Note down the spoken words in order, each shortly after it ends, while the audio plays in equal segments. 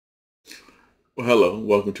Well, hello,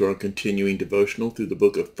 welcome to our continuing devotional through the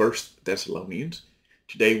book of First Thessalonians.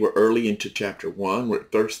 Today we're early into chapter 1. We're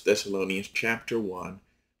at First Thessalonians chapter 1,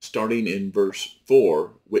 starting in verse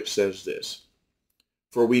 4, which says this: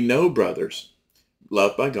 For we know, brothers,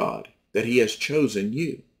 loved by God, that he has chosen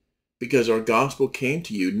you, because our gospel came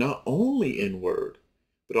to you not only in word,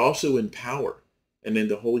 but also in power and in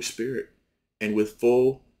the Holy Spirit, and with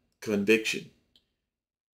full conviction.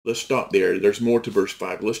 Let's stop there. There's more to verse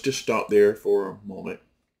 5. Let's just stop there for a moment.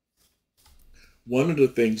 One of the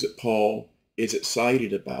things that Paul is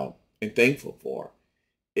excited about and thankful for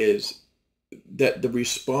is that the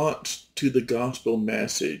response to the gospel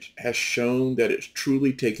message has shown that it's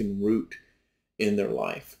truly taken root in their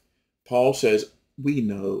life. Paul says, we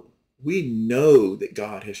know that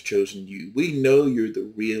God has chosen you. We know you're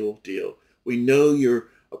the real deal. We know you're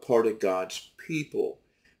a part of God's people.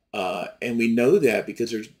 And we know that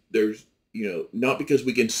because there's not because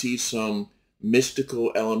we can see some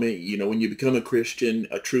mystical element. When you become a Christian,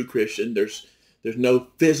 a true Christian, there's no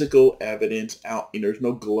physical evidence out. There's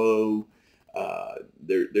no glow.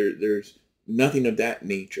 There's nothing of that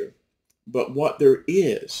nature. But what there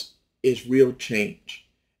is real change,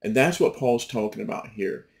 and that's what Paul's talking about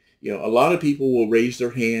here. A lot of people will raise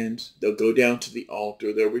their hands. They'll go down to the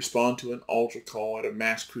altar. They'll respond to an altar call at a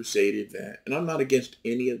mass crusade event. And I'm not against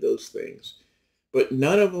any of those things. But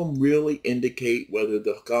none of them really indicate whether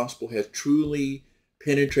the gospel has truly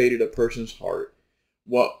penetrated a person's heart.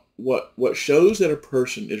 What shows that a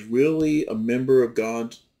person is really a member of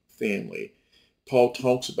God's family, Paul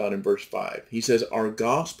talks about in verse 5. He says, our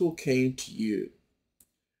gospel came to you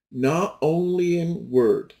not only in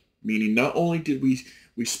word, meaning not only did we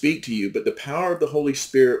speak to you, but the power of the Holy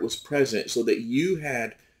Spirit was present so that you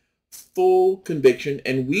had full conviction,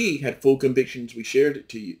 and we had full convictions. We shared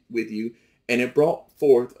it with you, and it brought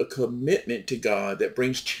forth a commitment to God that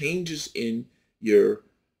brings changes in your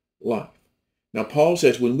life. Now, Paul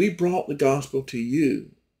says, when we brought the gospel to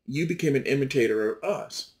you, you became an imitator of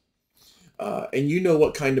us. And you know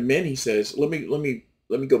what kind of men, he says. Let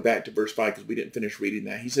me go back to verse 5 because we didn't finish reading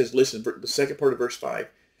that. He says, listen, for the second part of verse 5.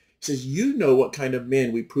 He says, you know what kind of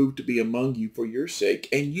men we proved to be among you for your sake,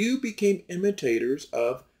 and you became imitators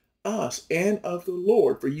of us and of the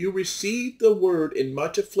Lord, for you received the word in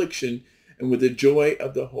much affliction and with the joy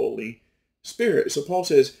of the Holy Spirit. So Paul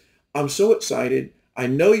says, I'm so excited. I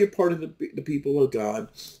know you're part of the people of God,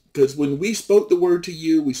 because when we spoke the word to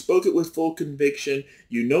you, we spoke it with full conviction.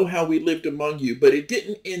 You know how we lived among you, but it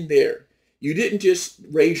didn't end there. You didn't just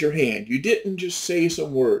raise your hand. You didn't just say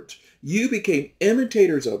some words. You became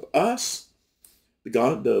imitators of us,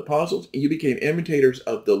 the apostles, and you became imitators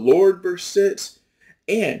of the Lord, verse 6.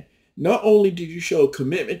 And not only did you show a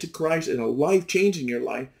commitment to Christ and a life change in your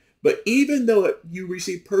life, but even though you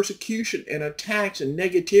received persecution and attacks and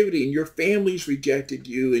negativity, and your families rejected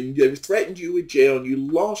you, and they threatened you with jail, and you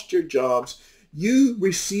lost your jobs, you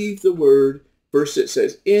received the word, verse 6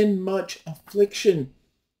 says, in much affliction.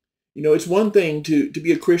 It's one thing to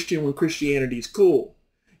be a Christian when Christianity is cool.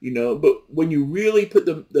 But when you really put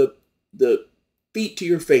the feet to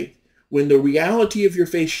your faith, when the reality of your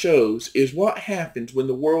faith shows, is what happens when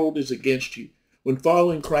the world is against you, when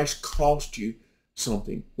following Christ costs you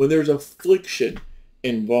something, when there's affliction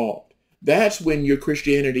involved. That's when your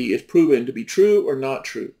Christianity is proven to be true or not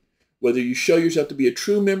true, whether you show yourself to be a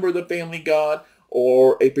true member of the family of God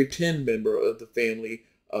or a pretend member of the family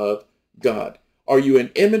of God. Are you an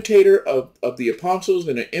imitator of the apostles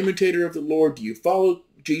and an imitator of the Lord? Do you follow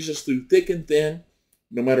Jesus through thick and thin,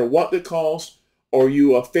 no matter what the cost? Or are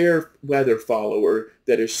you a fair weather follower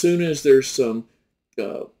that as soon as there's some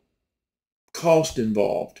cost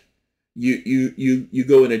involved, you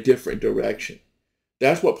go in a different direction?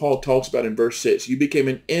 That's what Paul talks about in verse 6. You became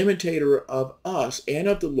an imitator of us and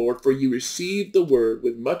of the Lord, for you received the word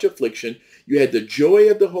with much affliction. You had the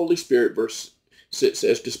joy of the Holy Spirit, verse 6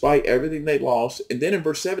 says, despite everything they lost. And then in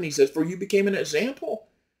verse 7 he says, for you became an example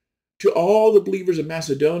to all the believers of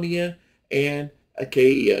Macedonia and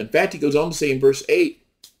Achaia. In fact, he goes on to say in verse 8,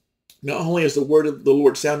 not only has the word of the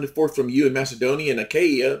Lord sounded forth from you in Macedonia and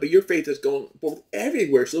Achaia, but your faith has gone forth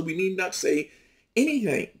everywhere, so we need not say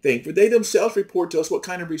anything. For they themselves report to us what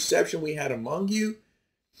kind of reception we had among you,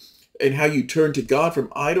 and how you turned to God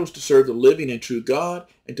from idols to serve the living and true God,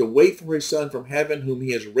 and to wait for his Son from heaven, whom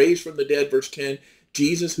he has raised from the dead, verse 10,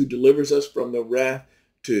 Jesus, who delivers us from the wrath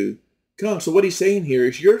to come. So what he's saying here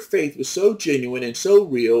is your faith was so genuine and so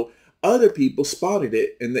real, other people spotted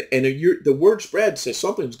it, and the word spread, says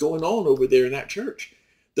something's going on over there in that church.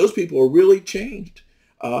 Those people are really changed.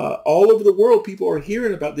 All over the world, people are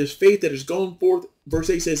hearing about this faith that has gone forth, verse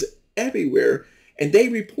 8 says, everywhere. And they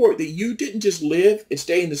report that you didn't just live and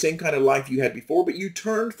stay in the same kind of life you had before, but you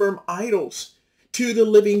turned from idols to the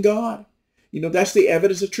living God. That's the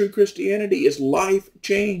evidence of true Christianity is life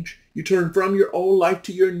change. You turn from your old life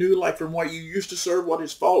to your new life, from what you used to serve, what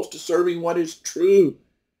is false, to serving what is true.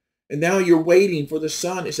 And now you're waiting for the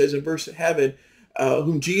Son, it says in verse 7,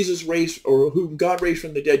 whom Jesus raised, or whom God raised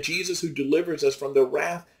from the dead, Jesus who delivers us from the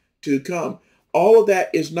wrath to come. All of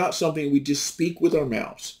that is not something we just speak with our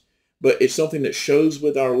mouths, but it's something that shows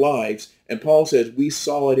with our lives. And Paul says, we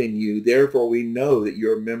saw it in you. Therefore, we know that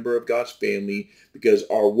you're a member of God's family because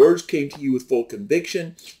our words came to you with full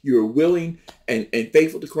conviction. You are willing and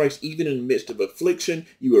faithful to Christ even in the midst of affliction.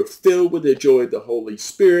 You are filled with the joy of the Holy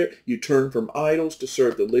Spirit. You turn from idols to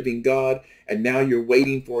serve the living God. And now you're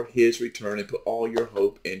waiting for his return and put all your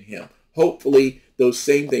hope in him. Hopefully, those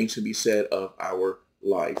same things can be said of our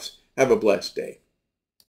lives. Have a blessed day.